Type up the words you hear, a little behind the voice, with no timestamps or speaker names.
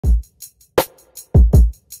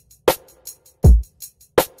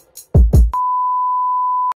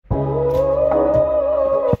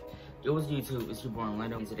YouTube? It's your boy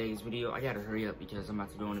Orlando. In today's video, I gotta hurry up because I'm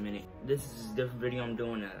about to go in a minute. This is a different video. I'm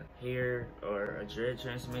doing a hair or a dread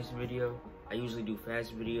transformation video. I usually do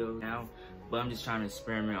fast videos now, but I'm just trying to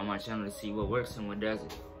experiment on my channel to see what works and what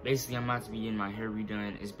doesn't. Basically, I'm about to be getting my hair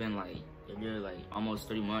redone. It's been like almost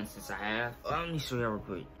 3 months since I have. Let me show y'all real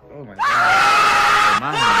quick. Oh my god. So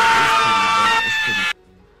my hair is pretty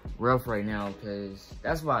rough right now because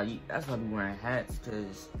that's why I be wearing hats,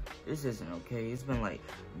 because this isn't okay. It's been like,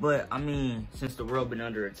 but I mean, since the world been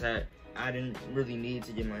under attack, I didn't really need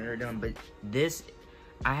to get my hair done. But this,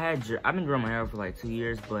 I've been growing my hair for like 2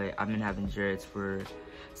 years, but I've been having dreads for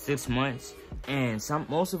 6 months, and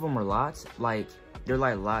most of them are locked. Like, they're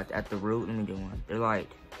like locked at the root. Let me get one. They're like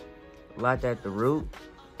locked at the root,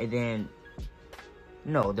 and then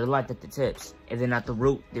no, they're locked at the tips, and then at the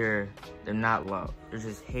root they're not locked. There's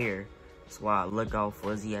just hair. That's why I look all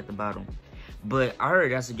fuzzy at the bottom. But I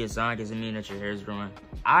heard that's a good sign because it means that your hair is growing.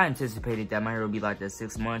 I anticipated that my hair would be like that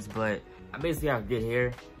 6 months, but I basically have good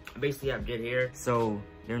hair. So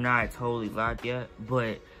they're not totally locked yet,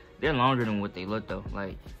 but they're longer than what they look though.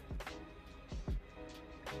 Like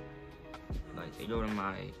they go to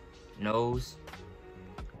my nose.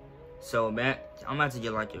 So I'm about to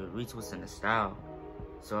get like a retwist in the style.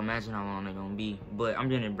 So imagine how long they're gonna be. But I'm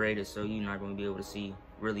getting it braided, so you're not gonna be able to see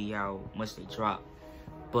really how much they drop.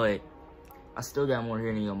 But I still got more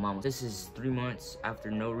hair than your mama. This is 3 months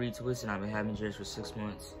after no retwist, and I've been having dreads for 6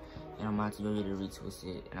 months. And I'm about to go get it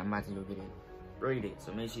retwisted, and I'm about to go get it braided.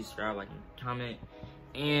 So make sure you subscribe, like, and comment.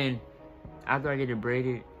 And after I get it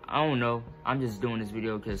braided, I don't know. I'm just doing this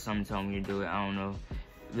video because someone told me to do it. I don't know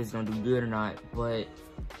if it's gonna do good or not. But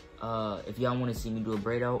if y'all want to see me do a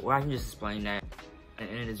braid out, or I can just explain that at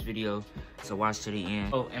the end of this video, so watch to the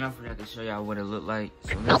end. Oh, and I forgot to show y'all what it looked like.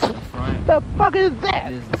 So this is the front. The fuck is that?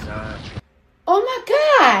 This is the side. Oh my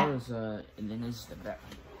god! This side, and then this is the back.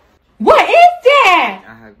 What is that?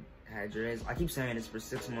 I had dreads. I keep saying this for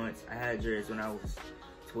 6 months. I had dreads when I was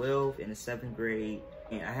 12 in the 7th grade.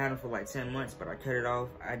 And I had them for like 10 months, but I cut it off.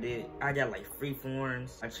 I got like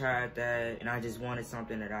freeforms. I tried that, and I just wanted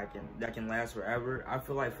something that can last forever. I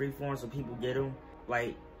feel like freeforms, when people get them,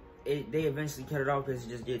 like they eventually cut it off because it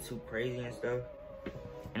just get too crazy and stuff.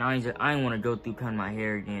 And I didn't want to go through cutting my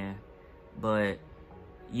hair again. But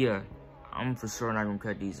yeah, I'm for sure not gonna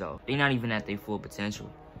cut these off. They're not even at their full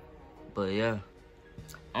potential. But yeah,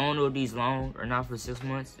 I don't know if these long or not for 6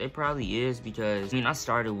 months. They probably is, because I mean I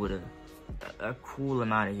started with a cool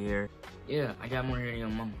amount of hair. Yeah, I got more hair than your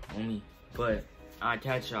mama on me. But I'll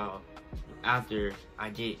catch y'all after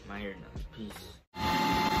I get my hair done. Peace.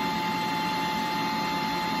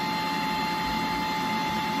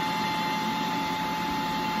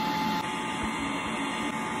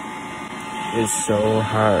 It's so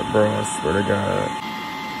hot, bro. I swear to God.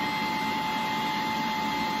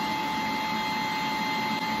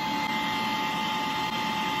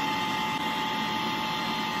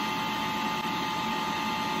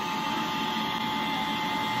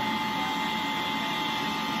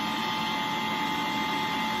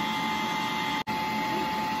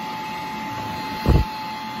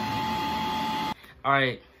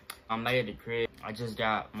 Alright, I'm at the crib. I just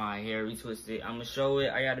got my hair retwisted. I'm gonna show it.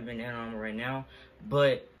 I got a bandana on right now.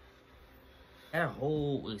 But that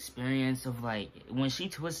whole experience of like, when she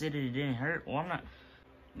twisted it, it didn't hurt. Well,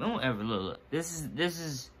 don't ever look. This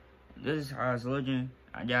is how it's looking.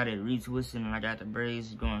 I got it retwisted, and I got the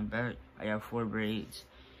braids going back. I got 4 braids.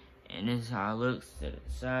 And this is how it looks to the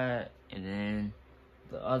side, and then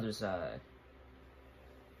the other side.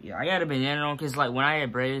 Yeah, I got a bandana on because, like, when I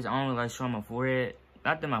had braids, I only like showing my forehead.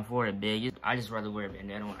 Not that my forehead big. I just rather wear a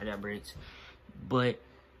bandana when I got braids. But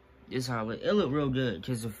this is how it looked real good,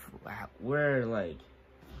 because if we're like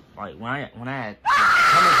when I had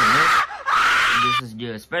coming from this is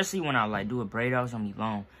good. Especially when I like do a braid out, it's gonna be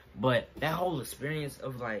long. But that whole experience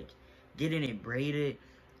of like getting it braided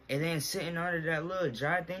and then sitting under that little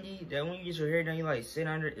dry thingy that when you get your hair done, you like sit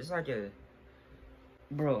under. It's like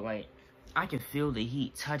bro, like, I could feel the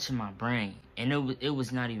heat touching my brain, and it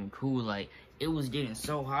was not even cool. Like, it was getting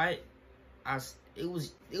so hot. It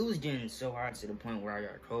was getting so hot to the point where I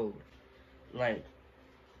got cold. Like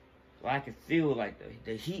I could feel like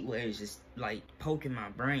the heat waves just like poking my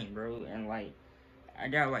brain, bro. And like I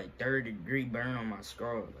got like 3rd-degree burn on my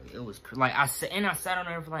skull. Like, it was like I sat on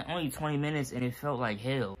there for like only 20 minutes, and it felt like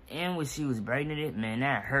hell. And when she was braiding it, man,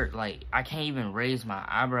 that hurt. Like, I can't even raise my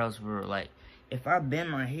eyebrows for like. If I bend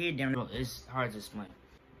my head down, bro, it's hard to explain.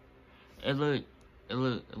 It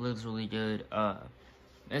looks really good.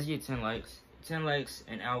 Let's get 10 likes. 10 likes,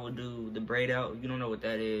 and I will do the braid out. If you don't know what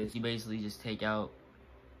that is, you basically just take out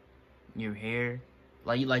your hair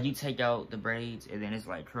Like you take out the braids and then it's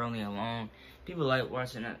like curling along. People like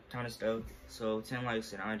watching that kind of stuff. So 10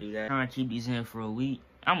 likes and I do that. I'm trying to keep these in for a week.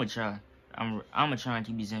 I'm gonna try. I'm gonna try and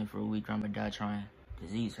keep these in for a week or I'm gonna die trying.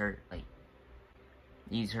 Cause these hurt. Like,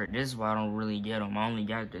 these hurt. This is why I don't really get them. I only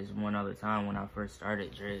got this one other time when I first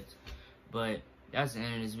started dreads. But that's the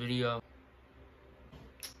end of this video.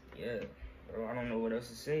 Yeah, bro, I don't know what else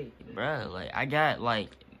to say. Bruh, like, I got, like,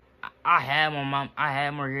 I had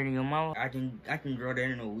more hair than your mama. I can grow that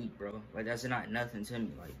in a week, bro. Like, that's not nothing to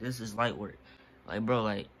me. Like, this is light work. Like, bro,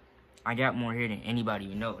 like, I got more hair than anybody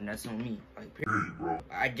you know, and that's on me. Like, period, bro.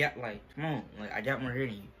 I got, like, come on. Like, I got more hair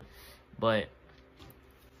than you. But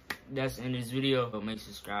that's the end of this video. But make sure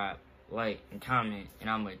subscribe, like, and comment, and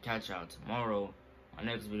I'm gonna catch y'all tomorrow on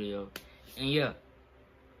next video. And yeah,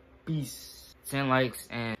 peace. 10 likes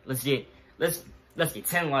and let's get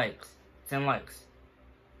 10 likes. 10 likes.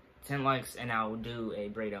 10 likes and I will do a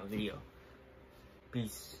braid out video.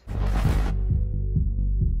 Peace.